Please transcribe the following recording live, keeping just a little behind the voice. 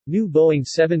New Boeing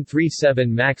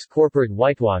 737 MAX corporate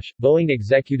whitewash, Boeing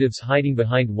executives hiding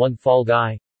behind one fall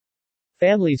guy.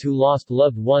 Families who lost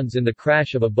loved ones in the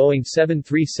crash of a Boeing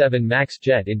 737 MAX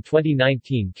jet in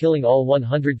 2019, killing all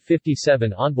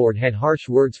 157 onboard, had harsh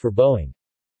words for Boeing.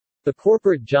 The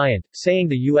corporate giant, saying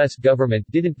the U.S. government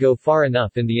didn't go far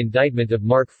enough in the indictment of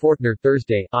Mark Fortner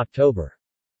Thursday, October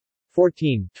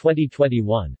 14,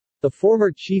 2021. The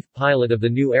former chief pilot of the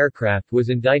new aircraft was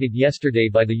indicted yesterday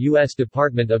by the U.S.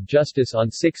 Department of Justice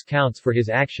on 6 counts for his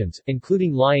actions,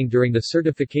 including lying during the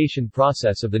certification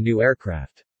process of the new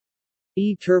aircraft.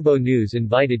 E-Turbo News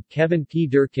invited Kevin P.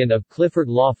 Durkin of Clifford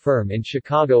Law Firm in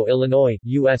Chicago, Illinois,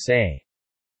 USA.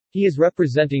 He is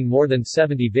representing more than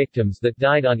 70 victims that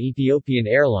died on Ethiopian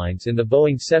Airlines in the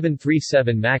Boeing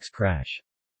 737 MAX crash.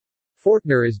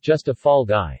 Fortner is just a fall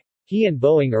guy. He and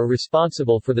Boeing are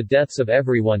responsible for the deaths of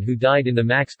everyone who died in the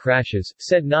MAX crashes,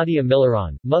 said Nadia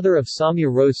Milleron, mother of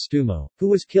Samia Rose Stumo, who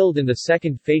was killed in the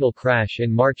second fatal crash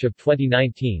in March of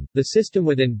 2019. The system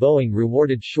within Boeing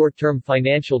rewarded short-term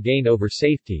financial gain over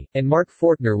safety, and Mark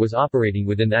Fortner was operating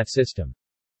within that system.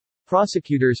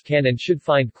 Prosecutors can and should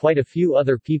find quite a few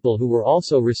other people who were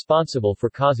also responsible for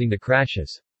causing the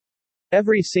crashes.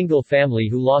 Every single family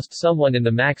who lost someone in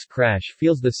the MAX crash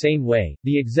feels the same way.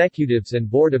 The executives and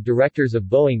board of directors of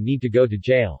Boeing need to go to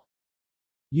jail.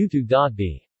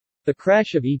 U2.B. The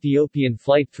crash of Ethiopian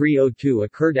Flight 302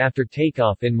 occurred after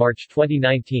takeoff in March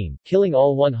 2019, killing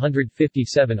all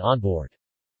 157 onboard.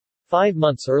 5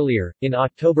 months earlier, in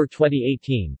October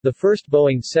 2018, the first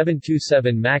Boeing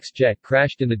 727 MAX jet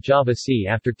crashed in the Java Sea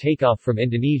after takeoff from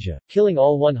Indonesia, killing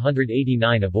all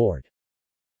 189 aboard.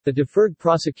 The Deferred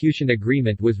Prosecution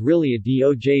Agreement was really a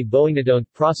DOJ-Boeing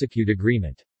Don't Prosecute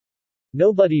agreement.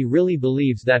 Nobody really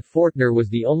believes that Fortner was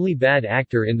the only bad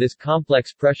actor in this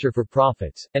complex pressure for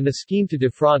profits, and the scheme to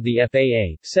defraud the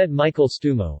FAA, said Michael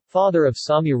Stumo, father of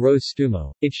Samia Rose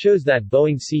Stumo. It shows that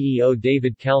Boeing CEO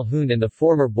David Calhoun and the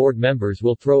former board members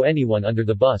will throw anyone under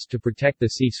the bus to protect the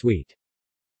C-suite.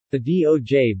 The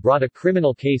DOJ brought a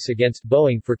criminal case against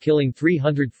Boeing for killing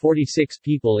 346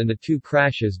 people in the 2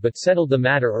 crashes but settled the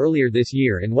matter earlier this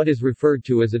year in what is referred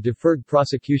to as a deferred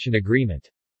prosecution agreement.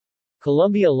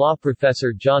 Columbia law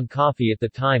professor John Coffey at the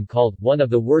time called one of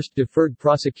the worst deferred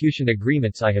prosecution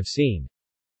agreements I have seen.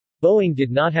 Boeing did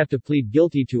not have to plead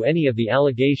guilty to any of the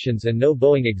allegations and no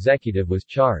Boeing executive was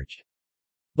charged.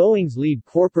 Boeing's lead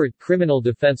corporate criminal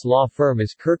defense law firm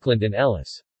is Kirkland &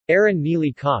 Ellis. Aaron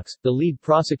Neely Cox, the lead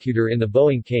prosecutor in the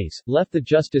Boeing case, left the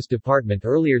Justice Department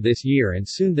earlier this year and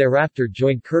soon thereafter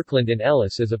joined Kirkland &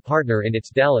 Ellis as a partner in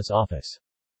its Dallas office.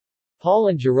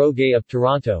 Paul Njoroge of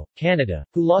Toronto, Canada,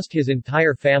 who lost his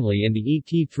entire family in the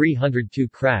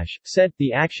ET-302 crash, said,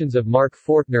 "The actions of Mark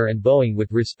Fortner and Boeing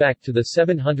with respect to the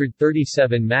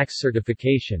 737 MAX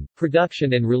certification,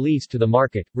 production and release to the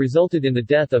market, resulted in the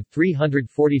death of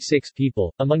 346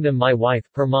 people, among them my wife,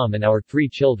 her mom and our 3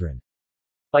 children.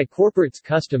 By corporate's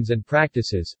customs and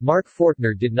practices, Mark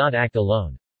Fortner did not act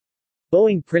alone.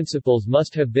 Boeing principals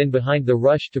must have been behind the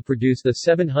rush to produce the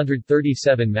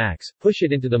 737 MAX, push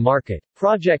it into the market,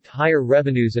 project higher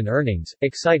revenues and earnings,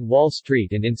 excite Wall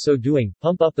Street and in so doing,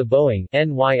 pump up the Boeing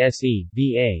NYSE,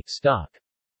 BA stock."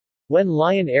 When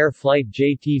Lion Air Flight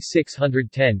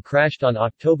JT-610 crashed on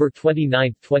October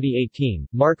 29, 2018,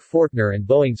 Mark Fortner and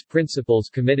Boeing's principals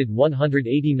committed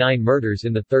 189 murders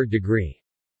in the third degree.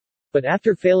 But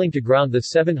after failing to ground the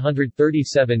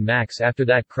 737 MAX after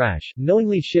that crash,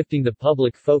 knowingly shifting the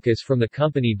public focus from the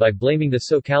company by blaming the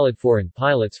foreign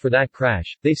pilots for that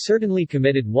crash, they certainly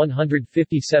committed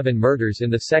 157 murders in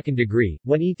the second degree,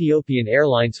 when Ethiopian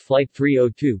Airlines Flight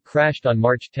 302 crashed on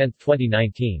March 10,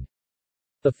 2019.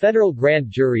 The federal grand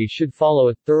jury should follow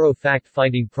a thorough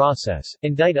fact-finding process,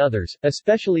 indict others,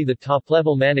 especially the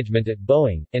top-level management at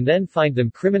Boeing, and then find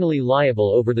them criminally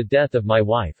liable over the death of my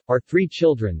wife, our 3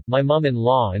 children, my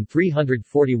mom-in-law and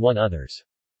 341 others.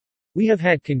 We have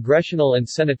had congressional and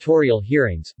senatorial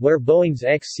hearings, where Boeing's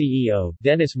ex-CEO,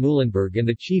 Dennis Muilenburg and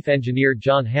the chief engineer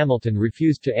John Hamilton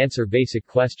refused to answer basic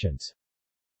questions.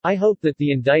 I hope that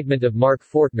the indictment of Mark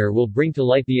Fortner will bring to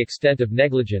light the extent of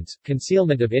negligence,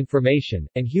 concealment of information,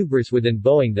 and hubris within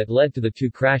Boeing that led to the 2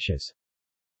 crashes.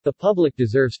 The public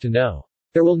deserves to know.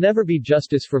 There will never be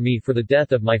justice for me for the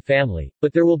death of my family,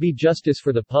 but there will be justice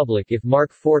for the public if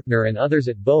Mark Fortner and others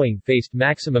at Boeing faced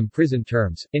maximum prison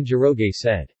terms, Njoroge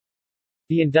said.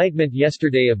 The indictment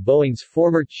yesterday of Boeing's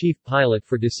former chief pilot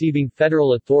for deceiving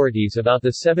federal authorities about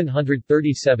the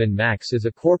 737 MAX is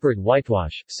a corporate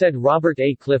whitewash, said Robert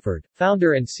A. Clifford,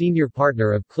 founder and senior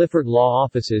partner of Clifford Law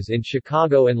Offices in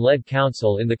Chicago and lead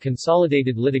counsel in the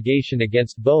consolidated litigation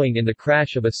against Boeing in the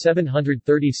crash of a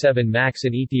 737 MAX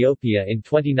in Ethiopia in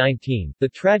 2019. The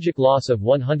tragic loss of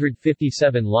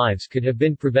 157 lives could have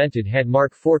been prevented had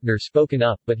Mark Fortner spoken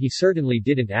up, but he certainly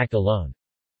didn't act alone.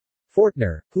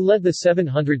 Fortner, who led the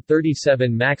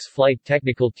 737 MAX flight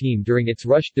technical team during its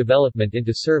rushed development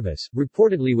into service,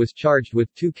 reportedly was charged with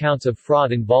 2 counts of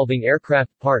fraud involving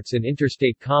aircraft parts in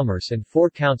interstate commerce and 4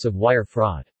 counts of wire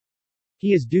fraud.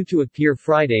 He is due to appear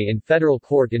Friday in federal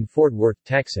court in Fort Worth,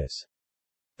 Texas.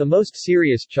 The most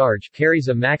serious charge carries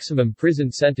a maximum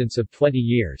prison sentence of 20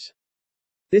 years.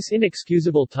 This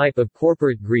inexcusable type of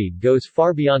corporate greed goes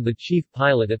far beyond the chief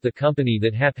pilot at the company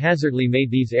that haphazardly made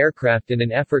these aircraft in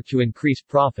an effort to increase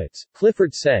profits,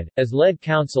 Clifford said, as lead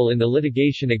counsel in the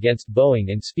litigation against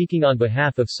Boeing and speaking on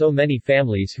behalf of so many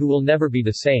families who will never be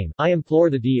the same. I implore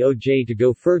the DOJ to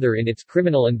go further in its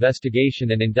criminal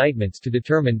investigation and indictments to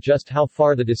determine just how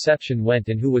far the deception went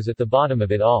and who was at the bottom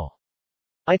of it all.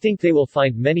 I think they will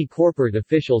find many corporate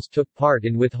officials took part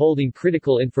in withholding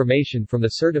critical information from the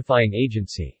certifying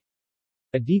agency.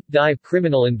 A deep-dive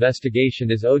criminal investigation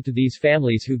is owed to these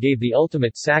families who gave the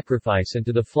ultimate sacrifice and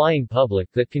to the flying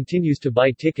public that continues to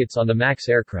buy tickets on the MAX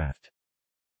aircraft.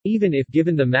 Even if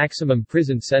given the maximum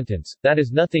prison sentence, that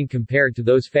is nothing compared to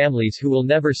those families who will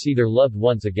never see their loved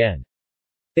ones again.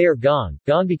 They are gone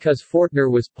because Fortner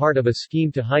was part of a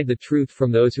scheme to hide the truth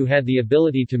from those who had the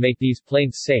ability to make these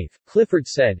planes safe, Clifford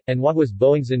said. And what was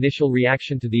Boeing's initial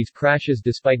reaction to these crashes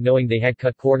despite knowing they had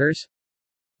cut corners?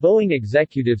 Boeing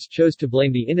executives chose to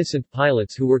blame the innocent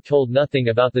pilots who were told nothing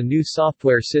about the new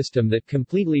software system that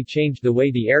completely changed the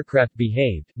way the aircraft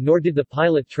behaved, nor did the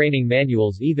pilot training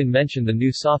manuals even mention the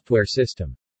new software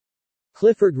system.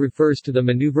 Clifford refers to the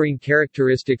Maneuvering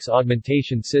Characteristics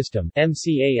Augmentation System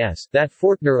 (MCAS) that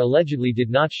Fortner allegedly did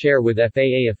not share with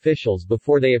FAA officials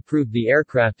before they approved the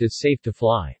aircraft as safe to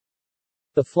fly.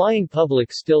 The flying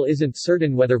public still isn't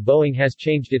certain whether Boeing has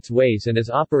changed its ways and is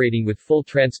operating with full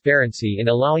transparency in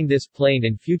allowing this plane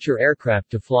and future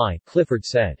aircraft to fly, Clifford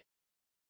said.